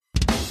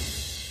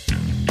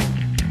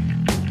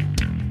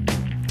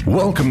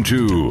Welcome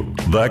to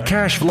the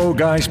Cash Flow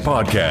Guys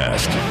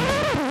Podcast.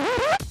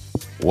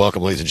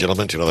 Welcome, ladies and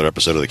gentlemen, to another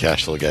episode of the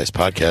Cash Flow Guys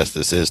Podcast.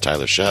 This is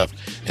Tyler Schaff,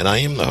 and I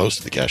am the host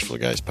of the Cash Flow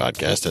Guys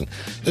Podcast. And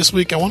this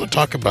week, I want to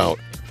talk about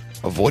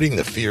avoiding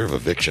the fear of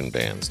eviction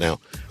bans. Now,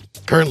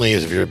 currently,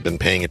 as if you've been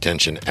paying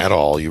attention at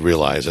all, you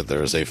realize that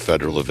there is a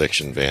federal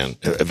eviction ban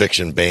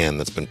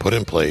that's been put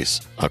in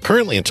place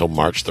currently until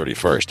March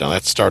 31st. Now,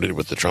 that started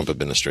with the Trump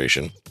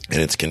administration, and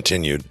it's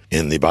continued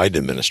in the Biden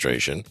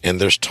administration. And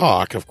there's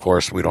talk, of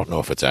course, we don't know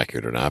if it's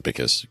accurate or not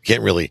because you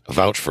can't really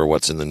vouch for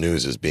what's in the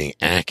news as being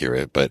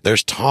accurate, but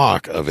there's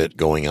talk of it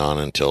going on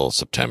until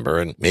September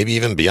and maybe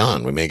even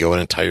beyond. We may go an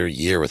entire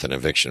year with an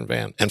eviction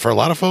ban. And for a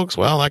lot of folks,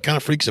 well, that kind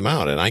of freaks them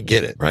out, and I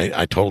get it, right?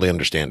 I totally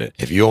understand it.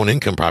 If you own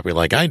income property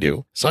like I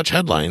do, such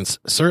headlines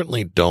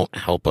certainly don't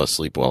help us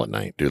sleep well at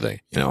night, do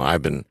they? You know,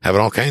 I've been having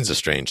all kinds of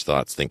strange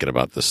thoughts thinking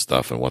about this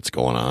stuff and what's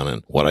going on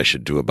and what I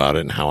should do about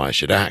it and how I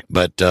should act.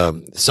 But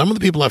some of the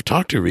people I've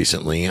talked to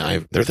recently,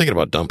 they're thinking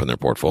about dumping their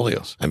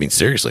portfolios. I mean,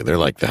 seriously, they're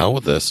like, the hell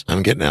with this.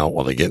 I'm getting out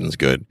while the getting's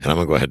good, and I'm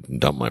going to go ahead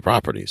and dump my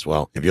properties.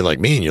 Well, if you're like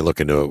me and you're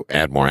looking to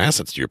add more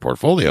assets to your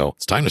portfolio,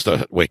 it's time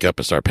to wake up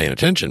and start paying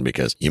attention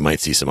because you might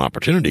see some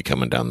opportunity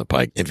coming down the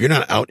pike. If you're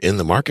not out in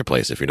the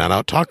marketplace, if you're not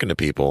out talking to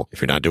people,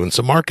 if you're not doing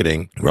some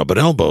marketing, rubbing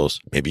elbows,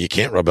 maybe you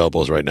can't rub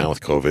elbows right now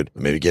with COVID,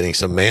 but maybe getting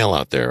some mail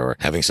out there or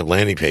having some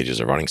landing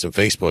pages or running some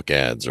Facebook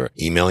ads or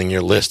emailing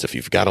your list if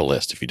you've got a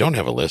list. If you don't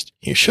have a list,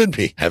 you should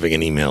be having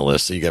an email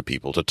list so you got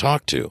people to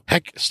talk to.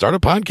 Heck, start a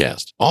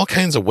podcast. All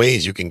kinds of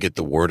ways you can get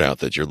the word out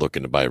that you're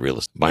looking to buy real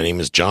estate. My name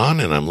is John,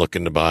 and I'm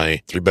looking to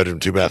buy 3-bedroom,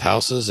 2-bath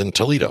houses in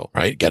Toledo,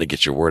 right? Got to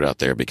get your word out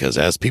there because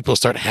as people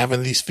start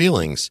having these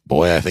feelings,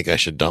 boy, I think I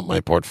should dump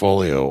my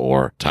portfolio,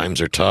 or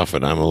times are tough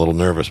and I'm a little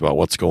nervous about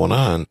what's going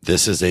on.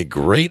 This is a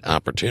great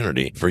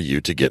opportunity for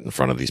you to get in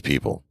front of these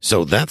people.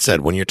 So that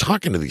said, when you're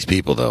talking to these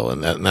people though,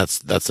 and that's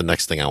the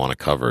next thing I want to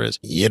cover is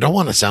you don't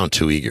want to sound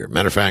too eager.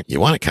 Matter of fact, you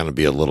want to kind of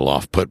be a little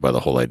off put by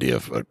the whole idea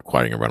of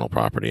acquiring a rental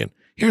property. And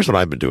here's what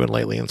I've been doing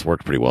lately, and it's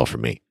worked pretty well for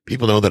me.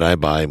 People know that I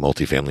buy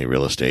multifamily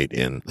real estate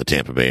in the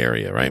Tampa Bay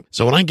area, right?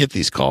 So when I get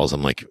these calls,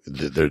 I'm like,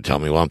 they're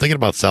telling me, well, I'm thinking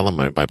about selling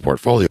my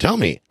portfolio. Tell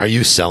me, are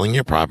you selling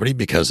your property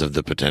because of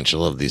the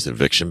potential of these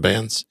eviction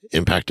bans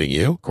impacting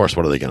you? Of course,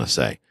 what are they going to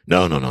say?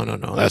 No.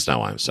 That's not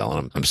why I'm selling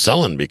them. I'm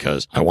selling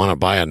because I want to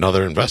buy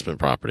another investment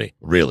property.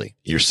 Really?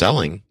 You're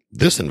selling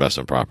this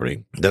investment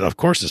property that, of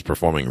course, is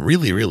performing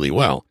really, really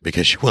well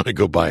because you want to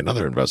go buy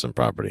another investment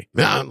property.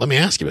 Now, let me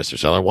ask you, Mr.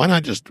 Seller, why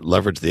not just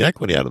leverage the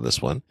equity out of this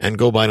one and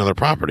go buy another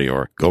property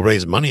or go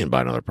raise money and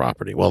buy another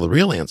property? Well, the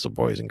real answer,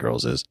 boys and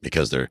girls, is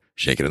because they're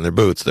shaking in their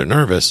boots. They're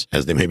nervous,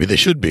 as maybe they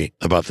should be,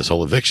 about this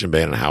whole eviction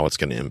ban and how it's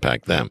going to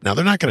impact them. Now,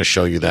 they're not going to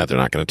show you that. They're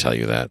not going to tell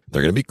you that.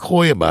 They're going to be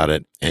coy about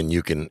it. And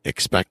you can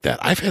expect that.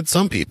 I've had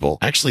some people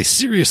actually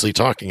seriously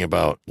talking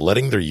about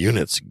letting their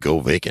units go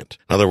vacant.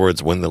 In other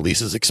words, when the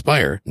leases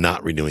expire,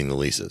 not renewing the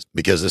leases.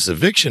 Because this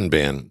eviction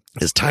ban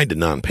is tied to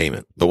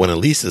non-payment. But when a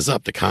lease is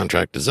up, the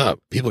contract is up,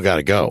 people got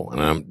to go.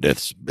 And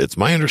it's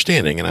my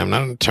understanding, and I'm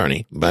not an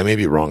attorney, but I may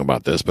be wrong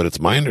about this, but it's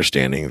my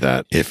understanding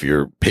that if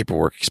your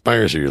paperwork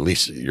expires or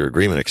your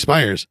agreement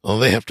expires, well,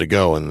 they have to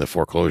go, and the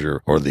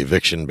foreclosure or the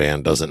eviction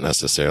ban doesn't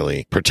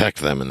necessarily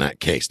protect them in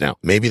that case. Now,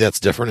 maybe that's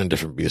different in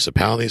different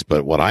municipalities,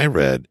 but what I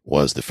read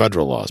was the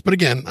federal laws. But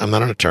again, I'm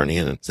not an attorney,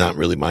 and it's not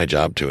really my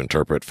job to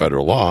interpret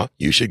federal law.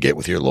 You should get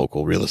with your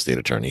local real estate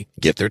attorney,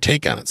 get their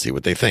take on it, see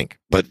what they think.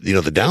 But,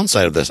 the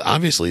downside of this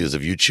obviously is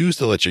if you choose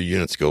to let your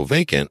units go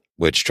vacant,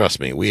 which, trust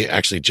me,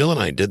 Jill and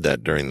I did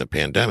that during the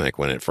pandemic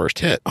when it first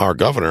hit. Our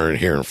governor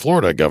here in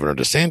Florida, Governor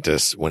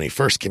DeSantis, when he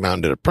first came out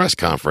and did a press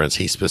conference,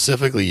 he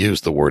specifically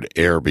used the word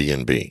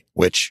Airbnb,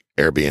 which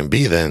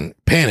Airbnb then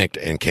panicked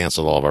and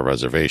canceled all of our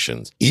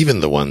reservations, even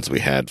the ones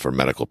we had for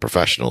medical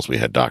professionals. We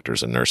had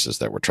doctors and nurses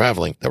that were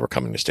traveling that were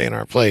coming to stay in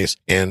our place,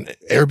 and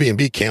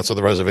Airbnb canceled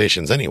the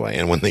reservations anyway.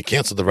 And when they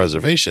canceled the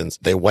reservations,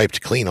 they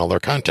wiped clean all their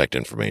contact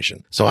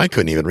information. So I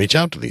couldn't even reach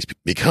out to these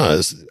people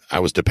because I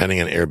was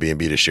depending on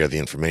Airbnb to share the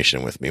information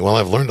with me. Well,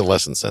 I've learned a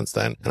lesson since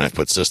then, and I've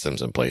put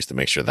systems in place to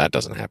make sure that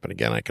doesn't happen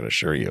again, I can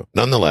assure you.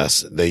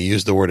 Nonetheless, they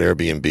used the word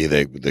Airbnb.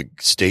 The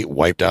state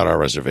wiped out our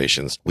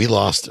reservations. We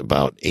lost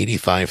about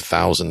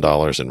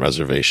 $85,000 in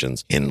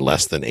reservations in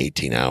less than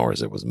 18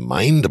 hours. It was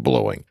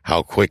mind-blowing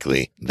how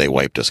quickly they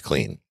wiped us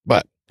clean.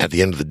 But at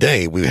the end of the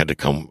day, we had to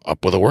come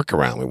up with a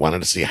workaround. We wanted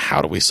to see,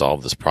 how do we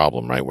solve this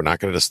problem, right? We're not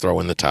going to just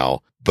throw in the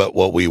towel. But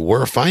what we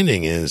were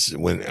finding is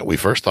when we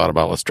first thought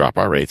about, let's drop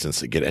our rates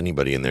and get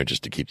anybody in there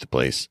just to keep the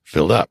place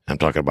filled up. I'm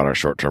talking about our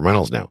short-term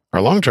rentals now.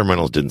 Our long-term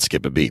rentals didn't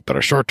skip a beat, but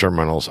our short-term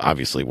rentals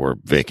obviously were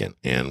vacant.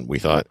 And we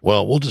thought,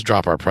 well, we'll just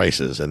drop our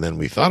prices. And then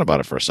we thought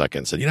about it for a second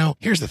and said,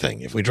 here's the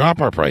thing. If we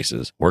drop our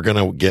prices, we're going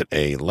to get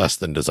a less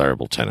than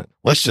desirable tenant.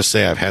 Let's just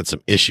say I've had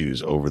some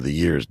issues over the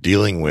years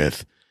dealing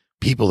with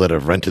people that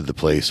have rented the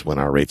place when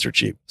our rates are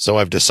cheap. So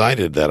I've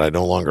decided that I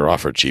no longer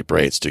offer cheap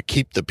rates to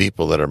keep the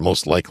people that are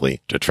most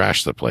likely to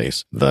trash the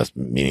place, thus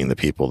meaning the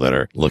people that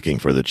are looking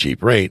for the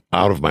cheap rate,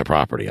 out of my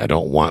property. I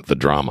don't want the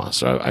drama.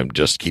 So I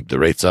just keep the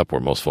rates up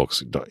where most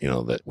folks,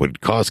 that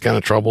would cause kind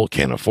of trouble,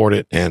 can't afford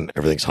it, and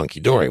everything's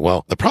hunky-dory.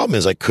 Well, the problem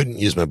is I couldn't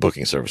use my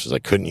booking services. I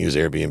couldn't use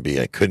Airbnb.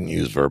 I couldn't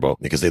use Vrbo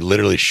because they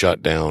literally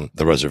shut down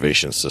the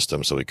reservation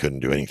system, so we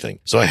couldn't do anything.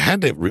 So I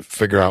had to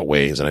figure out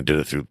ways, and I did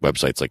it through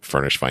websites like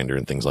Furnish Finder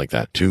and things like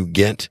that, to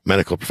get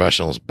medical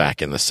professionals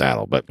back in the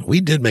saddle. But we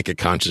did make a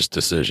conscious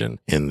decision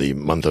in the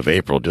month of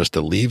April just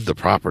to leave the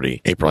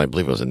property, April, I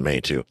believe it was in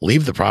May too,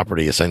 leave the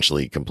property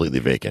essentially completely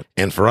vacant.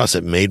 And for us,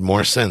 it made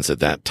more sense at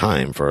that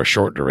time for a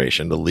short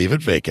duration to leave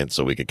it vacant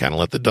so we could kind of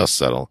let the dust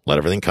settle, let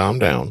everything calm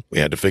down. We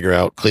had to figure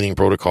out cleaning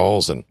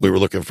protocols, and we were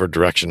looking for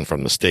direction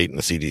from the state and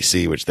the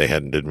CDC, which they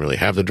didn't really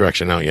have the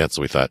direction out yet.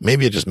 So we thought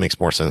maybe it just makes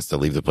more sense to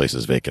leave the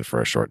places vacant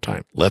for a short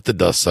time. Let the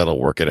dust settle,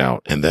 work it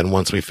out. And then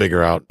once we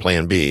figure out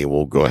plan B,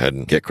 we'll go ahead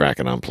and get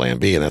cracking on plan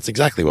B. And that's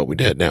exactly what we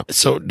did. Now,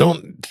 so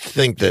don't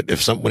think that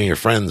if one of your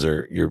friends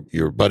or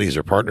your buddies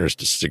or partners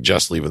to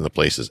suggest leaving the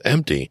places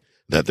empty,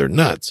 that they're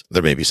nuts.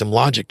 There may be some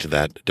logic to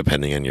that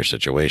depending on your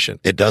situation.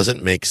 It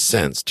doesn't make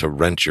sense to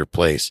rent your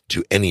place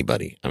to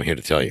anybody. I'm here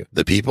to tell you.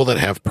 The people that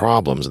have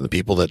problems and the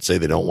people that say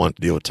they don't want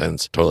to deal with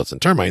tenants, toilets,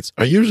 and termites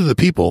are usually the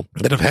people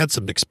that have had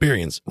some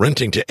experience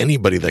renting to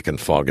anybody that can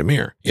fog a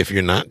mirror. If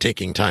you're not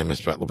taking time,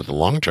 with the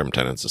long-term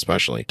tenants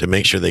especially, to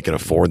make sure they can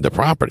afford the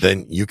property,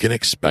 then you can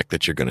expect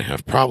that you're going to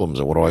have problems.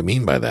 And what do I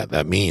mean by that?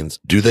 That means,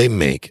 do they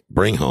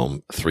bring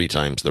home 3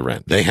 times the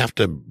rent? They have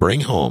to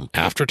bring home,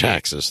 after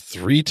taxes,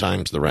 3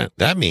 times the rent.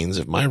 That means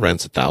if my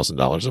rent's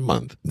 $1,000 a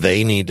month,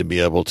 they need to be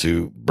able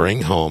to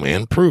bring home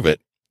and prove it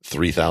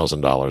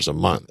 $3,000 a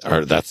month,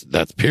 or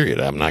that's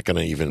period. I'm not going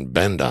to even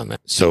bend on that.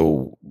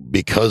 So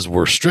because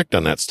we're strict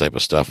on that type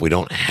of stuff, we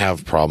don't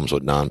have problems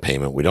with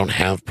non-payment. We don't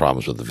have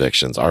problems with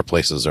evictions. Our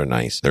places are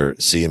nice. They're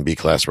C and B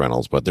class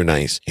rentals, but they're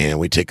nice, and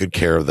we take good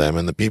care of them,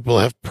 and the people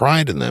have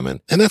pride in them. And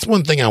that's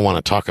one thing I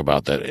want to talk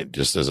about, that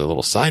just as a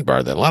little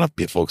sidebar that a lot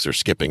of folks are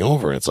skipping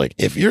over. It's like,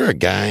 if you're a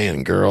guy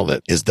and girl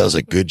that does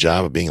a good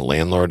job of being a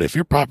landlord, if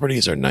your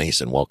properties are nice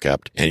and well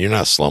kept and you're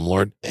not a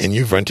slumlord and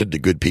you've rented to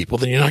good people,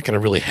 then you're not going to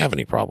really have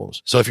any problems.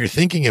 So if you're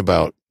thinking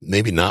about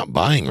maybe not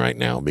buying right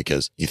now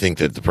because you think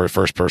that the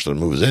first person who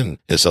moves in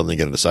is suddenly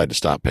going to decide to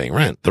stop paying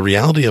rent, the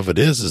reality of it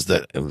is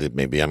that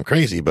maybe I'm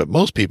crazy, but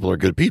most people are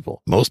good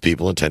people. Most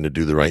people intend to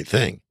do the right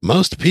thing.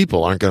 Most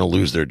people aren't going to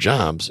lose their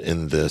jobs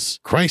in this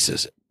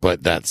crisis.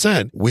 But that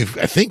said,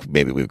 I think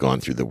maybe we've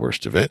gone through the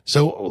worst of it.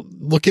 So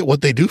look at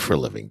what they do for a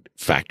living.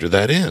 Factor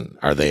that in.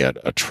 Are they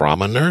a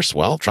trauma nurse?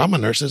 Well, trauma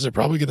nurses are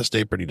probably going to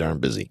stay pretty darn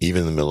busy,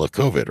 even in the middle of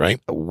COVID,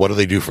 right? What do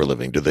they do for a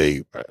living? Do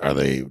they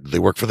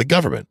work for the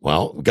government?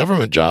 Well,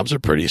 government jobs are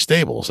pretty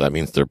stable. So that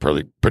means they're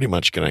pretty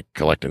much going to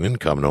collect an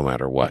income no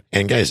matter what.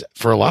 And guys,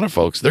 for a lot of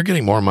folks, they're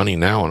getting more money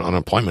now on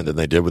unemployment than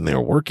they did when they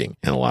were working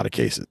in a lot of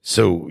cases.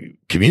 So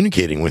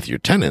communicating with your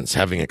tenants,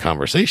 having a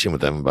conversation with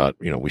them about,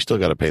 we still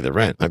got to pay the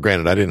rent. Now,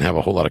 granted, I didn't have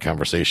a whole lot of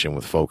conversation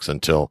with folks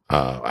until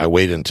I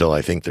waited until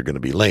I think they're going to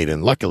be late.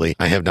 And luckily,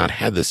 I have not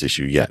had this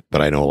issue yet,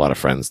 but I know a lot of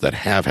friends that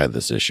have had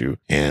this issue.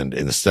 And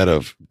instead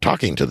of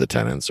talking to the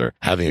tenants or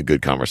having a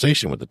good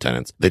conversation with the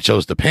tenants, they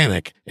chose to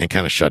panic and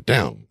kind of shut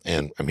down.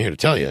 And I'm here to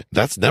tell you,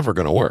 that's never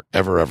going to work.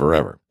 Ever, ever,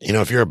 ever.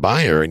 If you're a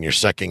buyer and you're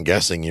second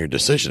guessing your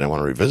decision, I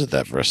want to revisit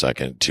that for a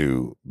second,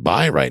 to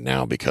buy right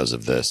now because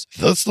of this.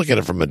 Let's look at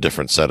it from a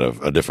different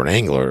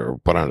angle, or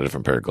put on a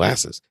different pair of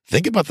glasses.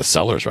 Think about the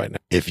sellers right now.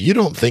 If you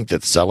don't think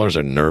that sellers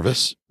are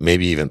nervous,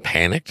 maybe even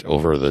panicked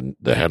over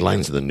the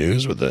headlines of the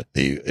news with the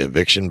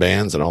eviction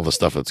bans and all the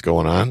stuff that's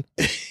going on,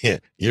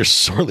 you're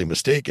sorely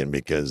mistaken,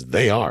 because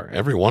they are.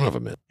 Every one of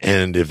them is.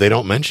 And if they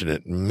don't mention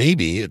it,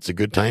 maybe it's a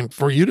good time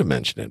for you to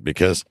mention it,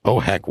 because, oh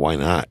heck, why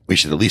not? We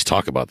should at least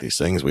talk about these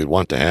things. We'd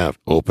want to have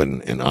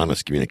open and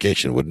honest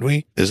communication, wouldn't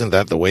we? Isn't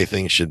that the way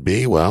things should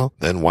be? Well,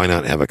 then why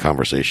not have a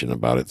conversation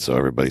about it so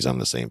everybody's on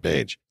the same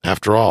page?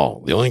 After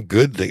all, the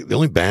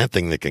only bad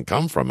thing that can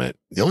come from it,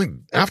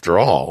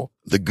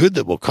 the good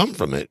that will come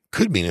from it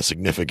could mean a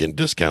significant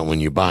discount when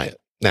you buy it.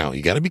 Now,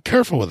 you got to be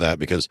careful with that,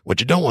 because what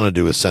you don't want to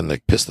do is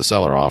piss the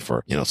seller off,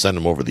 or, send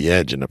them over the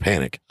edge in a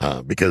panic,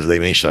 because they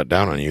may shut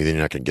down on you. Then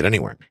you're not going to get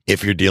anywhere.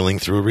 If you're dealing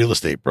through a real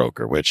estate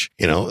broker, which,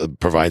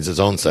 provides its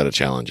own set of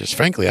challenges.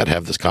 Frankly, I'd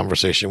have this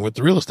conversation with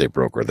the real estate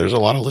broker. There's a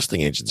lot of listing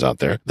agents out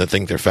there that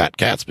think they're fat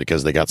cats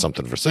because they got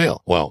something for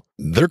sale. Well,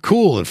 they're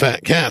cool and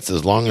fat cats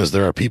as long as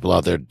there are people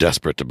out there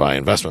desperate to buy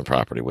investment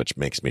property, which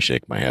makes me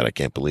shake my head. I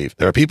can't believe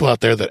there are people out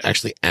there that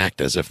actually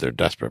act as if they're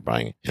desperate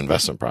buying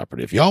investment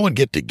property. If y'all would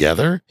get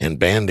together and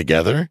band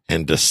together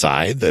and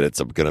decide that it's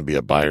going to be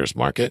a buyer's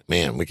market,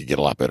 man, we could get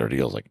a lot better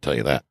deals. I can tell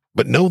you that.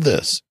 But know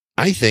this.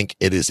 I think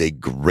it is a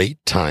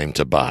great time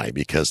to buy,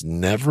 because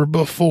never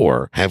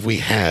before have we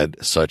had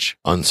such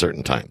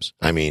uncertain times.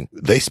 I mean,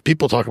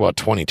 people talk about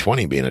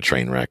 2020 being a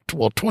train wreck.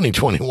 Well,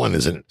 2021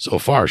 isn't so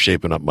far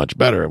shaping up much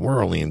better, and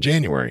we're only in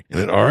January, and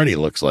it already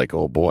looks like,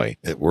 oh boy,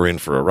 we're in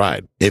for a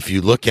ride. If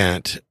you look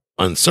at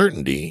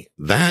uncertainty,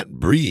 that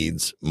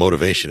breeds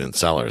motivation in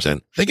sellers.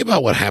 And think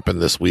about what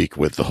happened this week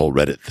with the whole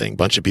Reddit thing. A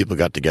bunch of people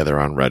got together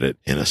on Reddit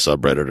in a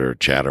subreddit or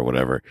chat or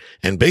whatever,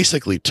 and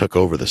basically took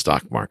over the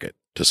stock market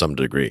to some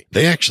degree.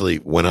 They actually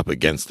went up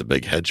against the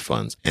big hedge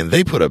funds, and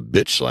they put a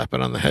bitch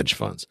slapping on the hedge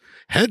funds.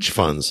 Hedge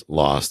funds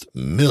lost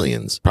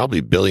millions,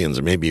 probably billions,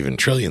 or maybe even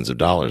trillions of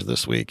dollars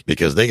this week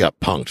because they got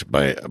punked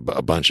by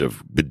a bunch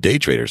of day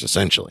traders,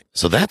 essentially.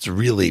 So that's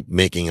really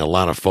making a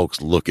lot of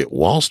folks look at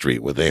Wall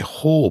Street with a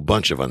whole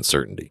bunch of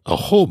uncertainty,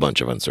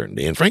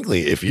 And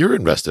frankly, if you're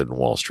invested in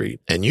Wall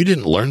Street and you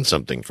didn't learn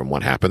something from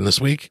what happened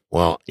this week,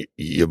 well,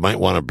 you might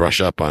want to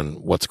brush up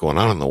on what's going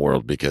on in the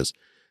world, because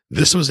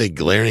this was a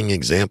glaring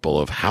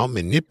example of how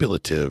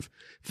manipulative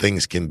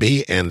things can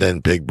be. And then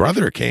Big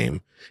Brother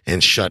came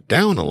and shut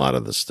down a lot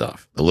of the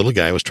stuff. The little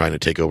guy was trying to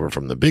take over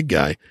from the big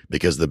guy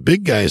because the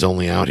big guy is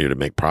only out here to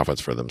make profits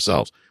for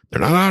themselves.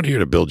 They're not out here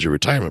to build your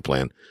retirement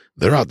plan.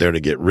 They're out there to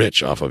get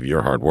rich off of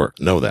your hard work.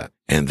 Know that.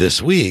 And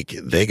this week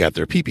they got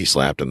their pee-pee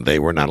slapped, and they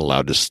were not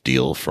allowed to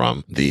steal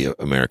from the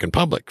American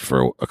public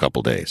for a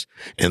couple days.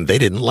 And they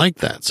didn't like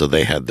that. So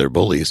they had their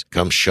bullies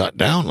come shut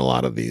down a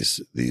lot of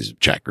these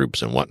chat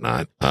groups and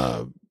whatnot,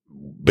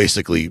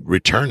 basically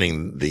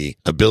returning the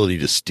ability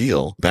to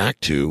steal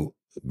back to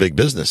big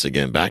business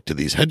again, back to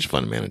these hedge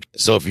fund managers.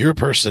 So if you're a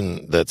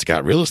person that's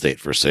got real estate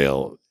for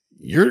sale,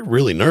 you're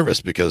really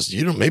nervous because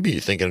maybe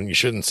you're thinking you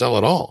shouldn't sell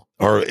at all.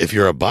 Or if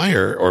you're a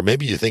buyer, or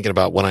maybe you're thinking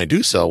about, when I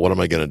do sell, what am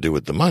I going to do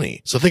with the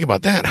money? So think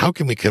about that. How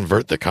can we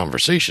convert the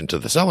conversation to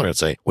the seller and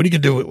say, what are you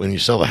going to do when you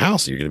sell the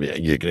house? You're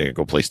going to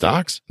go play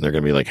stocks? And they're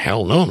going to be like,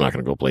 hell no, I'm not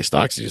going to go play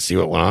stocks. Did you see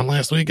what went on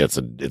last week? It's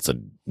a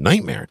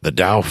nightmare. The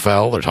Dow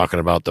fell. They're talking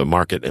about the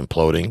market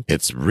imploding.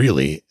 It's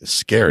really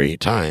scary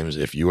times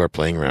if you are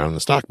playing around in the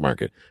stock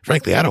market.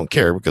 Frankly, I don't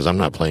care because I'm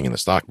not playing in the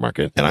stock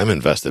market, and I'm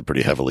invested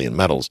pretty heavily in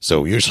metals.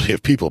 So usually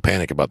if people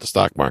panic about the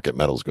stock market,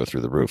 metals go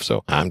through the roof.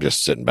 So I'm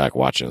just sitting back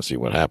watching and see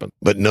what happens.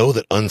 But know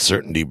that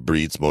uncertainty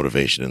breeds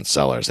motivation in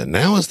sellers. And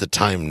now is the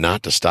time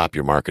not to stop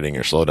your marketing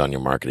or slow down your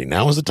marketing.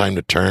 Now is the time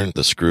to turn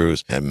the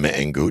screws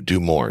and go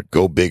do more,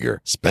 go bigger,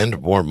 spend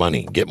more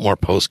money, get more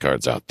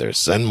postcards out there,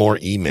 send more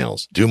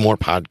emails, do more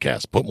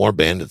podcasts, put more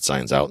bandit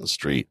signs out in the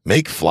street,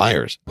 make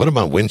flyers, put them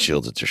on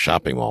windshields at your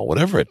shopping mall,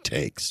 whatever it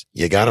takes.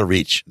 You got to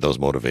reach those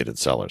motivated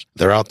sellers.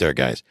 They're out there,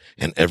 guys.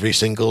 And every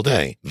single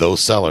day,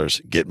 those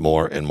sellers get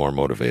more and more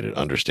motivated.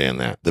 Understand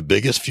that. The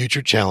biggest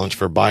future challenge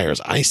for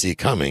buyers I see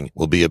coming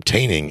will be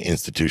obtaining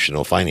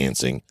institutional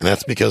financing. And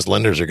that's because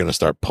lenders are going to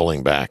start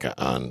pulling back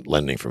on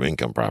lending from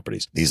income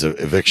properties. These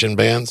eviction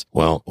bans,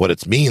 well, what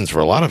it means for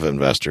a lot of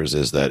investors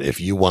is that if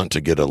you want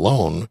to get a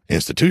loan,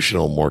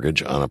 institutional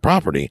mortgage on a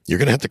property, you're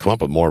going to have to come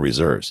up with more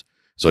reserves.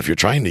 So if you're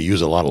trying to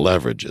use a lot of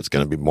leverage, it's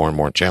going to be more and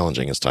more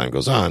challenging as time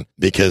goes on,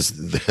 because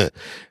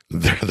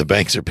the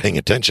banks are paying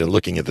attention,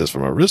 looking at this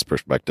from a risk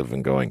perspective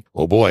and going,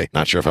 oh boy,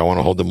 not sure if I want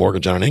to hold the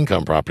mortgage on an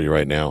income property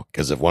right now,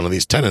 because if one of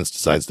these tenants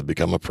decides to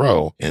become a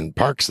pro and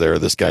parks there,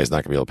 this guy's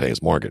not going to be able to pay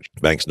his mortgage.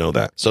 Banks know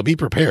that. So be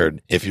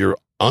prepared. If you're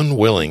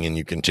unwilling and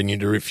you continue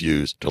to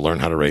refuse to learn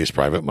how to raise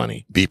private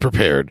money, be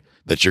prepared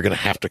that you're going to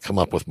have to come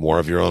up with more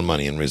of your own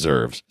money in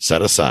reserves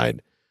set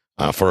aside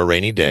for a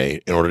rainy day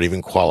in order to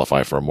even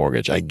qualify for a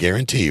mortgage. I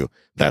guarantee you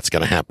that's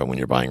going to happen when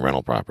you're buying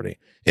rental property.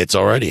 It's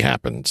already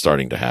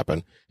starting to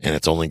happen, and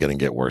it's only going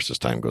to get worse as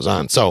time goes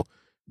on. So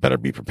better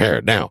be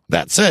prepared. Now,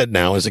 that said,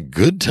 now is a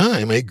good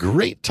time, a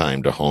great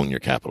time to hone your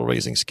capital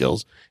raising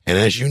skills. And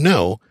as you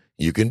know,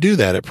 you can do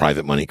that at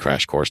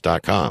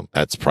privatemoneycrashcourse.com.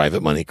 That's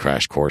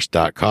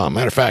privatemoneycrashcourse.com.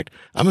 Matter of fact,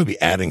 I'm going to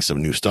be adding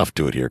some new stuff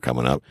to it here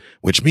coming up,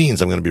 which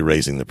means I'm going to be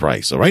raising the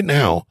price. So right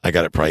now, I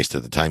got it priced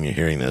at the time you're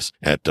hearing this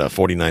at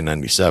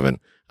 $49.97.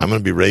 I'm going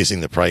to be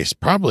raising the price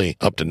probably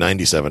up to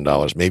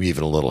 $97, maybe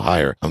even a little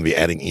higher. I'm going to be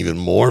adding even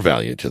more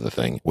value to the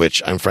thing,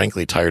 which I'm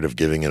frankly tired of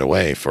giving it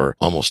away for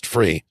almost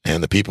free.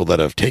 And the people that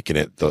have taken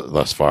it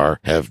thus far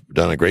have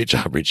done a great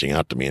job reaching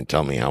out to me and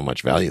telling me how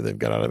much value they've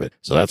got out of it.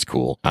 So that's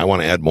cool. I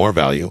want to add more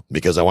value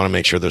because I want to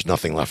make sure there's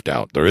nothing left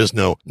out. There is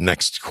no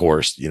next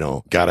course,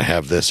 got to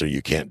have this or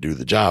you can't do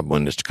the job.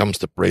 When it comes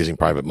to raising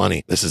private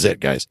money, this is it,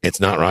 guys.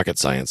 It's not rocket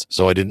science.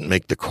 So I didn't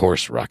make the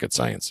course rocket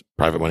science.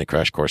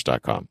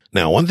 privatemoneycrashcourse.com.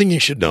 Now, one thing you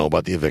should know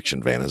about the eviction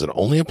ban is it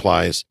only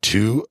applies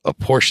to a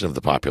portion of the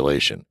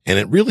population, and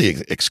it really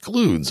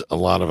excludes a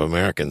lot of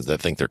Americans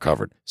that think they're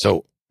covered.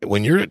 So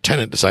when your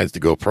tenant decides to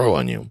go pro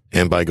on you,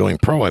 and by going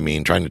pro, I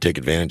mean trying to take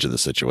advantage of the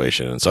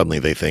situation, and suddenly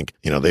they think,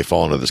 they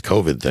fall into this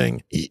COVID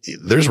thing,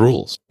 there's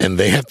rules, and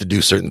they have to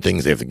do certain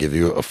things. They have to give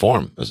you a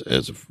form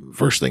as a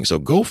first thing. So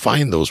go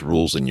find those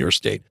rules in your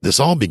state. This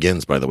all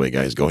begins, by the way,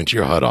 guys, going to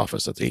your HUD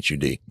office. That's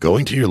HUD.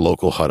 Going to your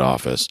local HUD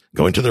office,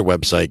 going to their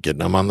website, getting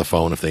them on the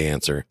phone if they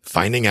answer,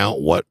 finding out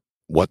what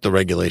the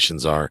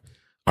regulations are.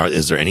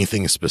 Is there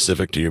anything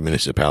specific to your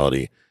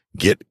municipality?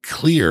 get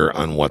clear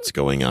on what's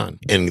going on.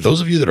 And those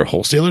of you that are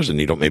wholesalers and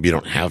maybe you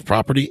don't have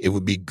property, it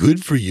would be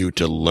good for you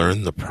to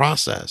learn the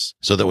process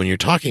so that when you're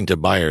talking to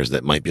buyers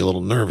that might be a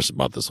little nervous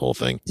about this whole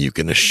thing, you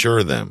can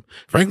assure them.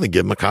 Frankly,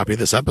 give them a copy of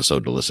this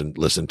episode to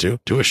listen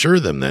to assure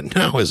them that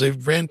now is a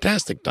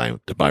fantastic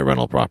time to buy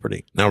rental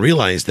property. Now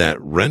realize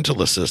that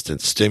rental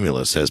assistance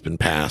stimulus has been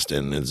passed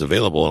and is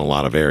available in a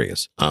lot of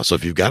areas. So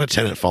if you've got a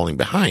tenant falling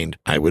behind,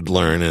 I would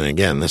learn. And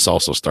again, this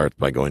also starts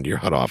by going to your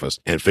HUD office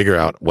and figure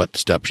out what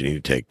steps you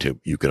need to take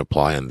you can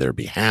apply on their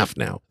behalf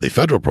now. The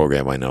federal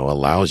program I know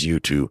allows you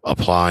to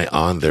apply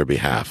on their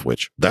behalf,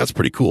 which that's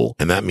pretty cool.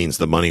 And that means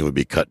the money would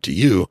be cut to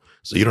you.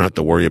 So you don't have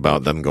to worry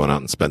about them going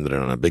out and spending it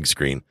on a big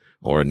screen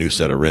or a new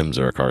set of rims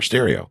or a car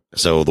stereo.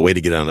 So the way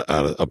to get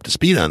up to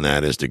speed on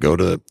that is to go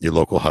to your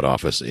local HUD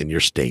office in your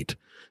state.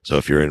 So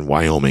if you're in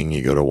Wyoming,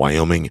 you go to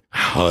Wyoming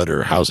HUD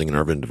or Housing and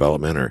Urban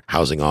Development or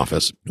Housing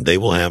Office. They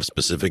will have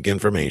specific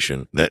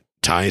information that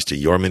ties to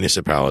your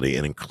municipality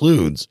and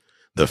includes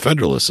the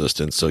federal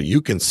assistance so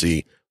you can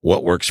see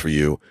what works for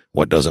you,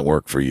 what doesn't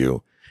work for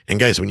you. And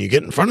guys, when you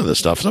get in front of this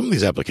stuff, some of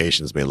these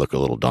applications may look a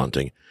little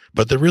daunting,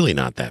 but they're really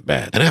not that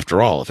bad. And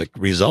after all, if it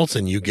results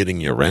in you getting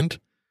your rent,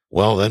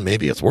 well, then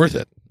maybe it's worth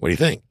it. What do you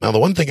think? Now, the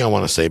one thing I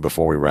want to say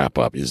before we wrap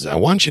up is I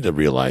want you to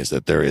realize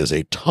that there is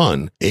a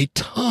ton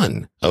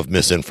of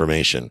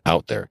misinformation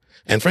out there.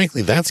 And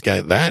frankly,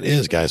 that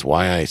is, guys,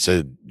 why I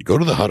said go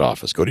to the HUD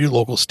office, go to your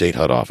local state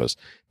HUD office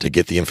to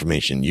get the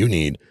information you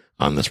need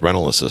on this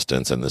rental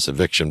assistance and this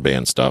eviction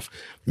ban stuff,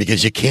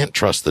 because you can't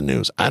trust the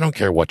news. I don't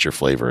care what your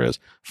flavor is,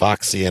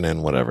 Fox,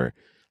 CNN, whatever.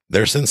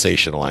 They're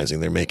sensationalizing.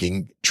 They're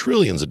making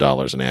trillions of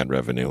dollars in ad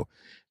revenue.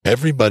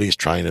 Everybody's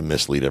trying to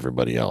mislead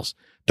everybody else.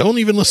 Don't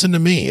even listen to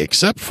me,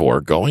 except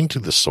for going to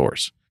the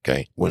source.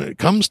 Okay. When it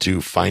comes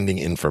to finding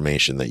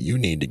information that you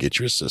need to get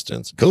your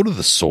assistance, go to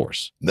the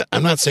source.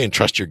 I'm not saying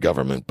trust your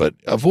government, but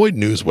avoid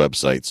news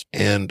websites.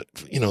 And,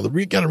 you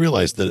got to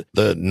realize that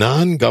the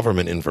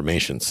non-government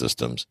information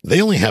systems,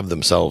 they only have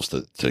themselves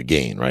to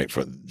gain, right?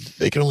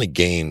 They can only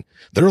gain.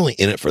 They're only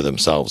in it for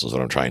themselves is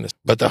what I'm trying to say.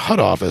 But the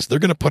HUD office, they're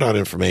going to put out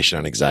information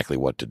on exactly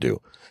what to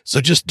do. So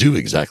just do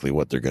exactly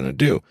what they're going to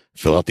do.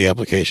 Fill out the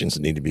applications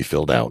that need to be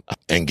filled out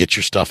and get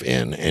your stuff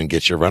in and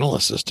get your rental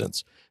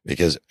assistance.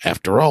 Because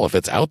after all, if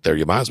it's out there,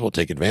 you might as well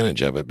take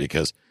advantage of it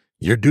because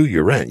you're due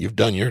your rent. You've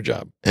done your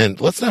job. And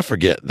let's not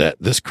forget that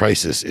this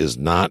crisis is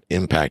not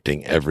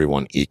impacting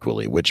everyone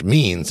equally, which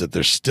means that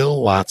there's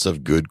still lots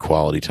of good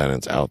quality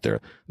tenants out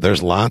there.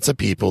 There's lots of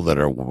people that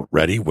are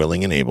ready,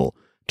 willing, and able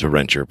to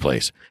rent your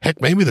place. Heck,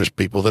 maybe there's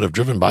people that have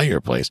driven by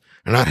your place,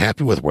 are not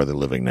happy with where they're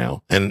living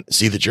now, and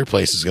see that your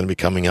place is going to be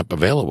coming up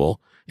available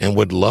and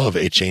would love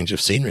a change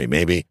of scenery.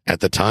 Maybe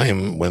at the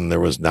time when there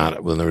was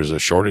a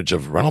shortage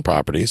of rental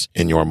properties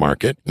in your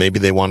market, maybe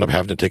they wound up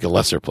having to take a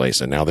lesser place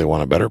and now they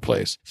want a better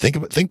place.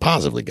 Think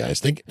positively, guys.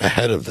 Think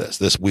ahead of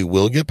this. We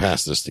will get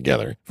past this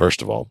together,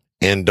 first of all.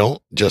 And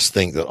don't just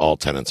think that all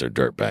tenants are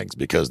dirtbags,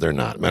 because they're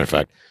not. Matter of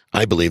fact,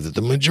 I believe that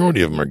the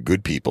majority of them are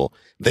good people.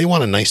 They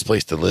want a nice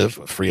place to live,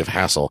 free of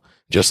hassle,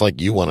 just like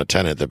you want a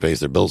tenant that pays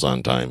their bills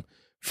on time,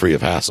 free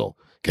of hassle.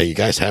 Okay, you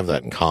guys have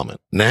that in common.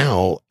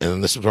 Now,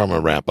 and this is where I'm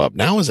going to wrap up,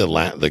 now is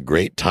the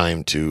great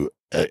time to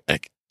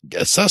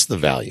assess the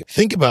value.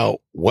 Think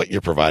about what you're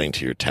providing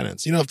to your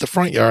tenants. If the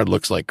front yard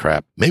looks like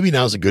crap, maybe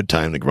now's a good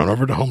time to run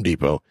over to Home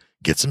Depot,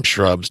 get some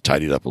shrubs,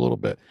 tidy it up a little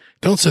bit.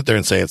 Don't sit there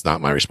and say it's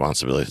not my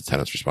responsibility, it's the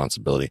tenant's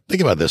responsibility.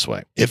 Think about it this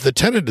way. If the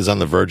tenant is on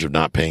the verge of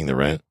not paying the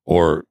rent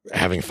or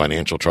having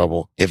financial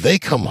trouble, if they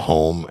come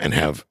home and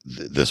have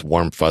this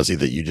warm fuzzy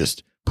that you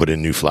just put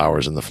in new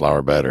flowers in the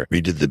flower bed, or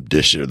redid the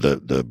dish or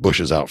the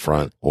bushes out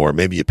front, or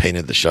maybe you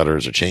painted the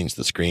shutters or changed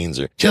the screens,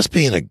 or just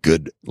being a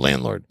good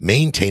landlord,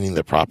 maintaining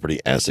the property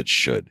as it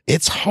should.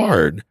 It's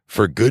hard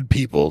for good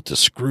people to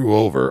screw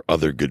over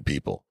other good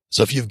people.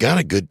 So if you've got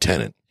a good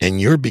tenant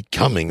and you're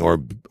becoming or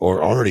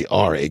already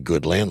are a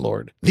good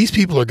landlord, these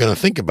people are going to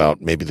think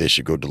about maybe they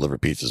should go deliver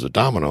pizzas with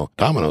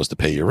Domino's to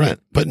pay your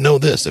rent. But know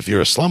this, if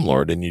you're a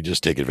slumlord and you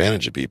just take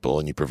advantage of people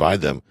and you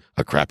provide them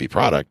a crappy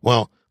product,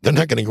 well, they're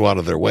not going to go out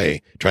of their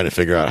way trying to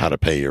figure out how to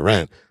pay your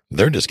rent.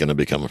 They're just going to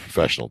become a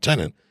professional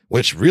tenant,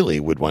 which really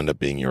would wind up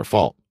being your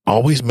fault.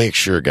 Always make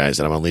sure, guys,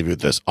 and I'm going to leave you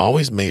with this,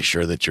 always make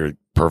sure that you're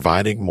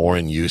providing more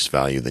in use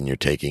value than you're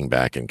taking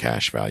back in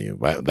cash value.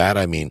 By that,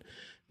 I mean,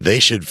 they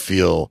should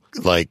feel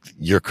like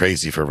you're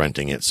crazy for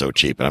renting it so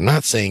cheap. And I'm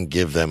not saying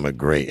give them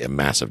a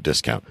massive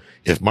discount.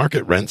 If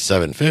market rent's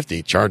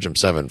 $750, charge them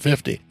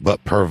 $750,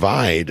 but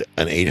provide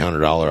an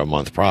 $800 a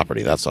month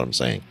property. That's what I'm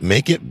saying.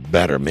 Make it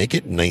better, make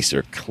it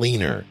nicer,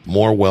 cleaner,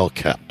 more well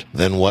kept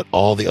than what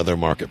all the other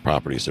market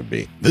properties would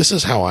be. This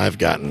is how I've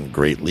gotten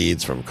great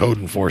leads from code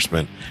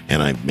enforcement,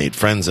 and I've made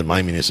friends in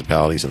my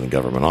municipalities and the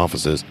government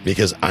offices,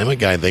 because I'm a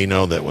guy, they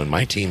know that when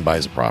my team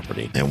buys a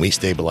property and we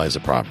stabilize a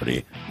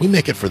property, we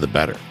make it for the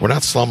better. We're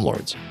not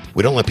slumlords.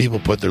 We don't let people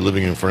put their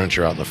living room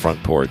furniture out in the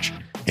front porch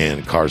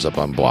and cars up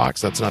on blocks.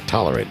 That's not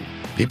tolerated.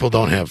 People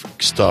don't have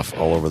stuff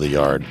all over the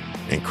yard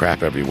and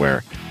crap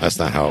everywhere. That's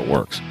not how it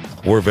works.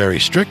 We're very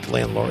strict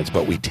landlords,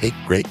 but we take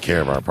great care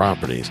of our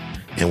properties,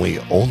 and we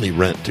only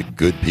rent to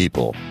good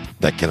people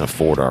that can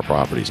afford our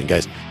properties. And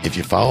guys, if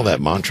you follow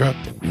that mantra,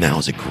 now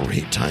is a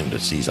great time to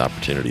seize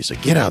opportunities. So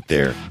get out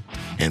there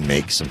and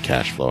make some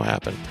cash flow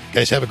happen.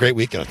 Guys, have a great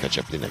week, and I'll catch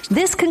up with you next time.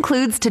 This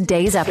concludes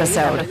today's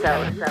episode.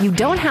 You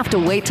don't have to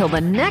wait till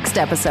the next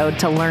episode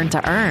to learn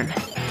to earn.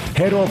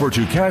 Head over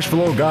to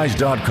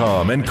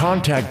cashflowguys.com and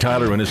contact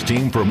Tyler and his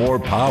team for more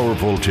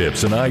powerful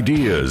tips and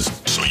ideas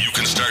so you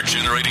can start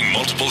generating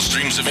multiple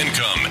streams of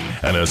income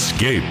and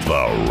escape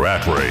the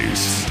rat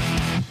race.